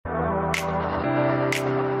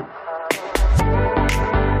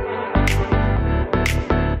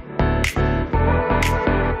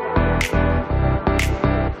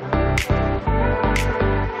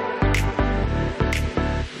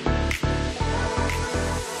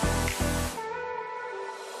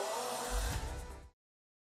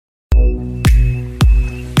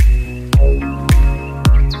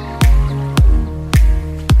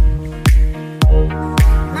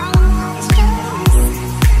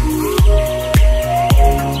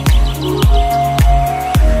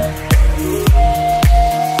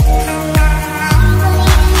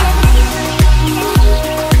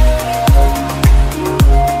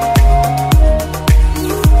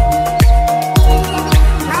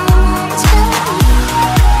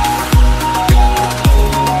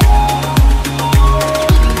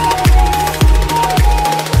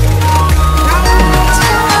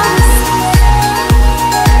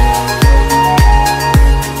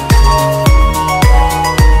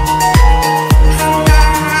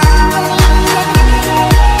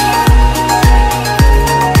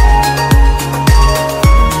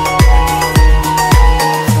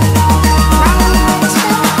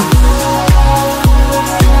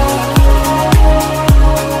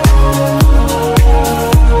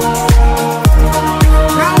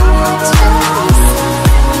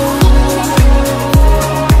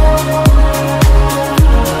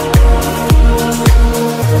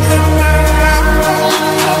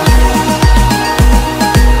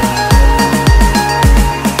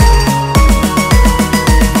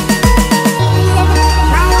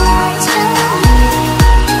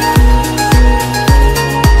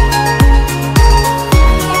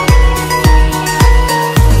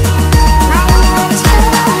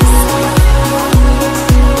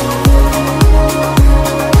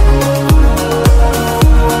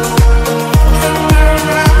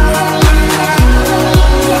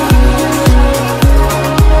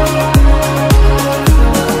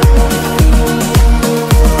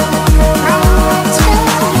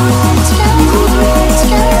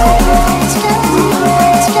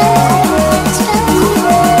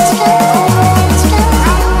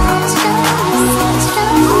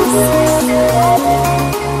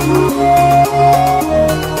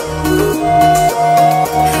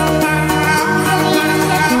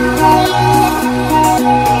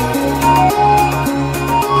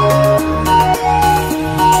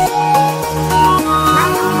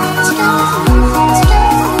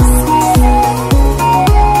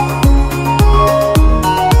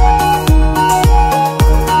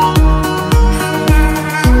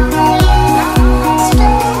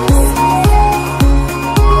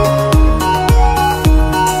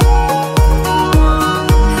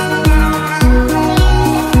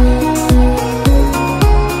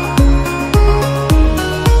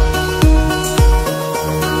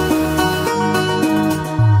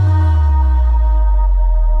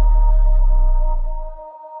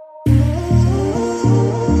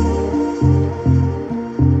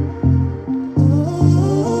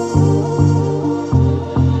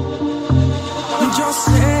Yo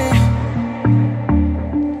sé,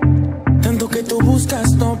 tanto que tú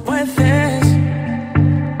buscas no puedes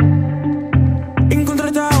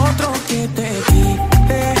encontrarte a otro que te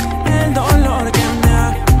quite el dolor que mi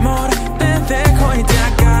amor te dejó y te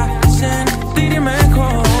haga sentir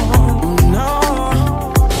mejor. No,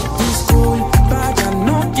 disculpa, ya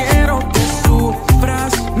no quiero que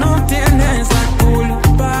sufras, no tienes la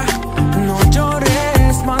culpa, no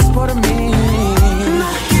llores más por mí. No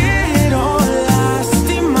quiero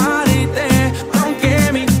lastimarte,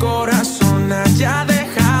 aunque mi corazón haya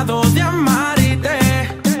dejado de amarte.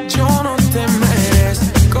 Yo no te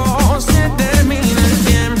merezco, se termina el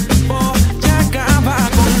tiempo y acaba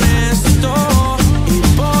con esto. Y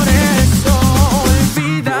por eso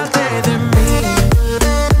olvídate de mí.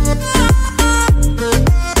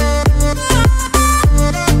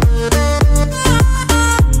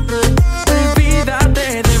 Olvídate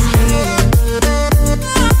de mí.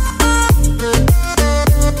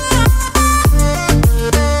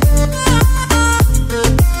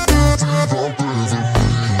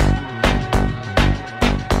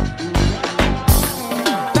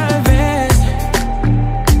 Tal vez,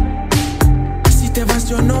 si te vas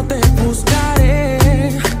yo no te buscaré.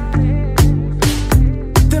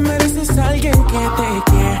 Te mereces a alguien que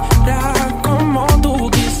te quiera como tú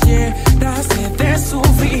quisieras, que dé su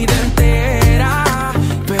vida entera,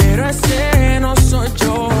 pero ese no soy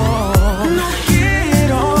yo. No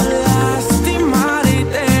quiero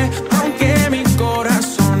lastimarte, aunque mi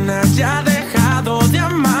corazón haya dejado de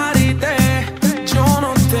amarte. Yo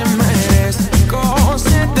no te merezco,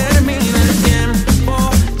 se termina el tiempo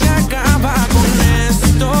y acaba con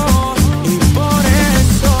esto. Y por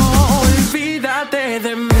eso olvídate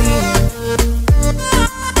de mí.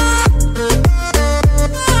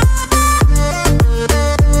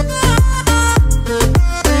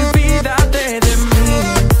 Olvídate de mí.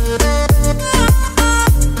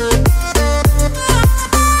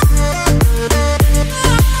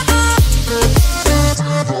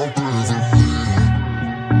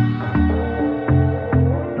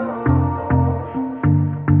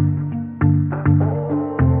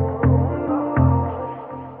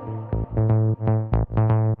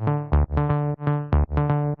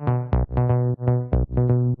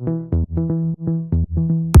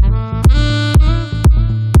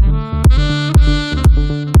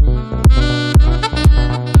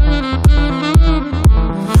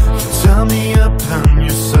 Tie me up and you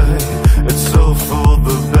say it's all for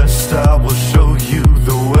the best. I will show you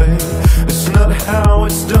the way. It's not how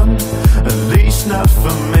it's done, at least not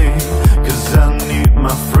for me. Cause I need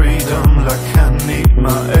my freedom like I need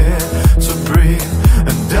my air to breathe.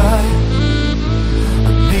 And I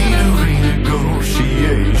need a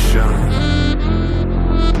renegotiation.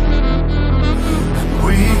 And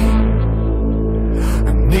we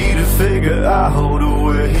need to figure out a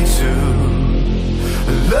way to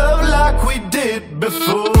love like we did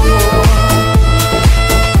before.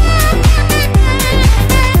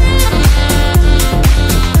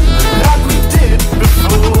 Like we did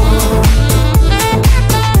before.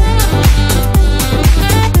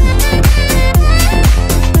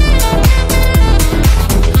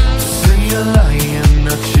 Say you're lying,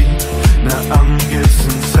 not cheap. Now I'm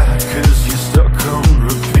getting tired cause you're stuck on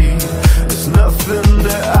repeat. There's nothing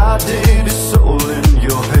that I did, it's all in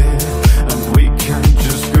your head. And we can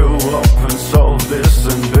just go up and solve this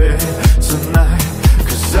in bed tonight.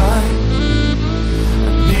 Cause I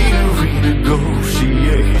need a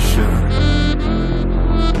renegotiation.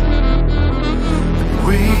 And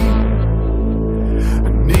we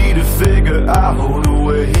need to figure out a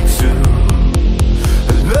way to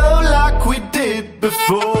love like we did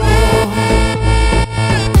before.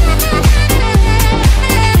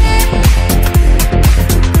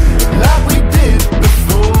 Like we did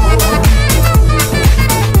before.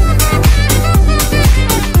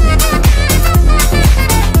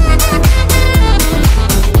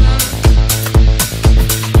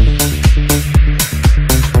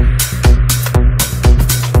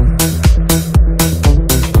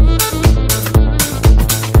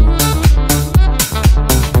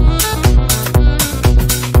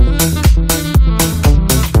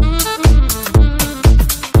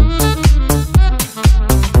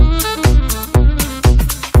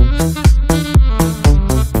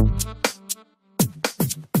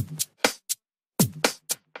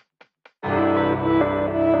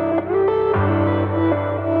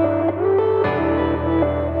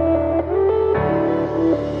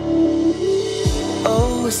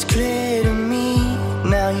 It's clear to me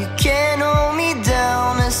now you can't hold me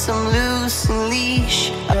down as I'm loose and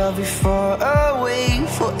leash. I'll be far away,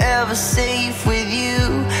 forever safe with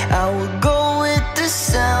you. I will go with the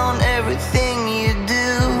sound, everything you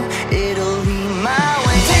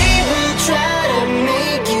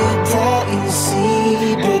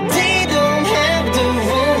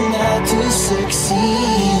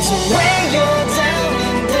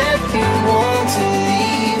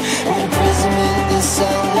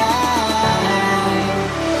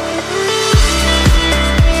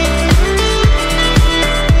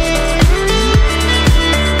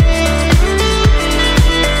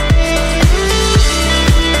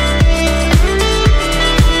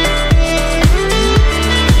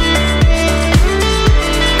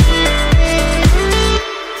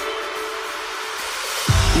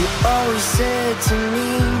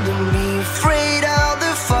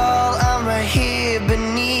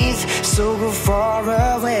so go far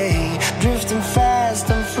away, drifting fast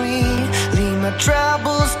and free. Leave my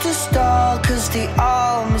troubles to stall, cause they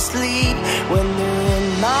all mislead when they're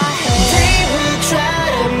in my head. They will try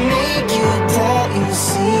to make you doubt, you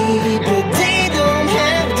see, but they don't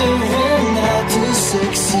have the will now to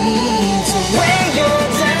succeed. So when you're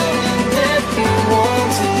down and that you want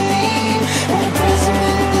to leave, we're present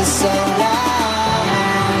in the sunlight.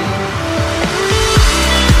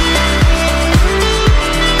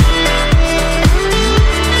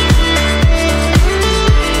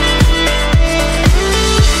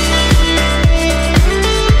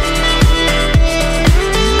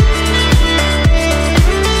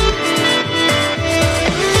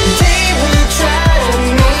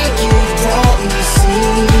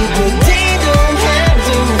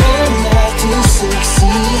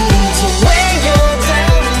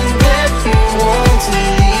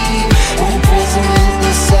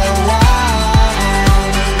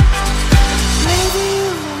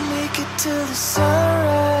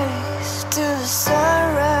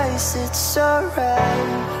 It's alright.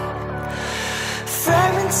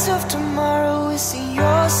 Fragments of tomorrow is in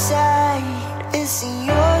your sight. It's in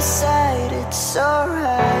your sight. It's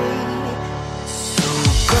alright. So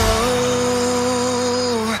go,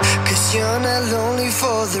 cause you're not lonely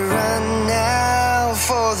for the run now.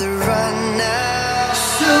 For the run now.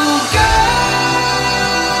 So go,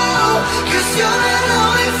 cause you're not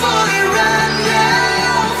lonely for the run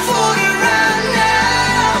now. For the run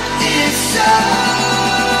now. It's alright.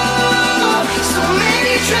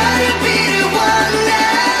 Try to be the one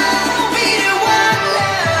now, be the one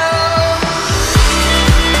now.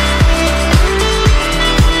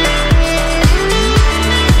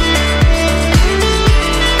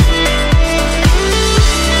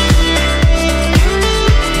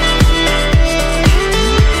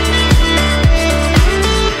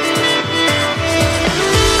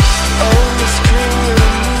 Oh, it's clear to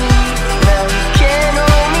me, now you can't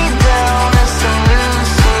hold me down as I'm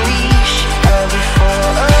loose and leash. I'll be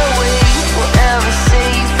far away, whatever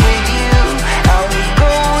safe with you. I will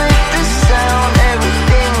go with the sound,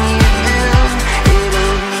 everything you do,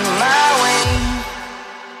 it'll be my way.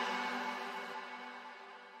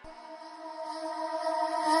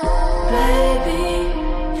 Baby,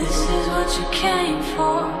 this is what you came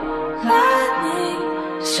for. Lightning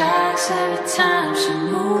strikes every time she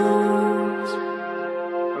moves,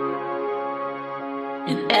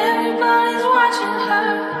 and everybody's watching her,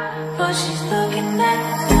 but she's looking at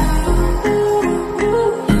you.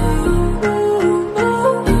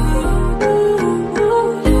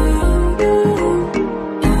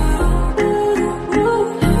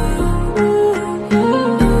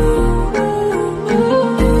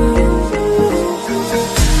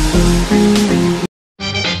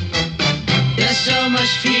 There's so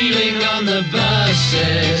much feeling on the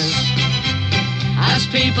buses as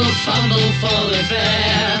people fumble for the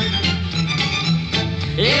fare.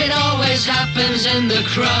 It always happens in the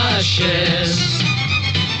crushes.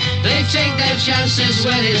 They take their chances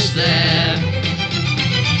when it's there.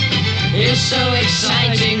 It's so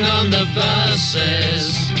exciting on the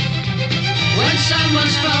buses when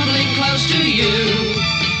someone's fumbling close to you.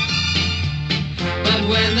 But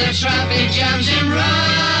when the traffic jams in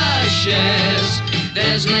rushes,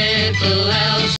 there's little else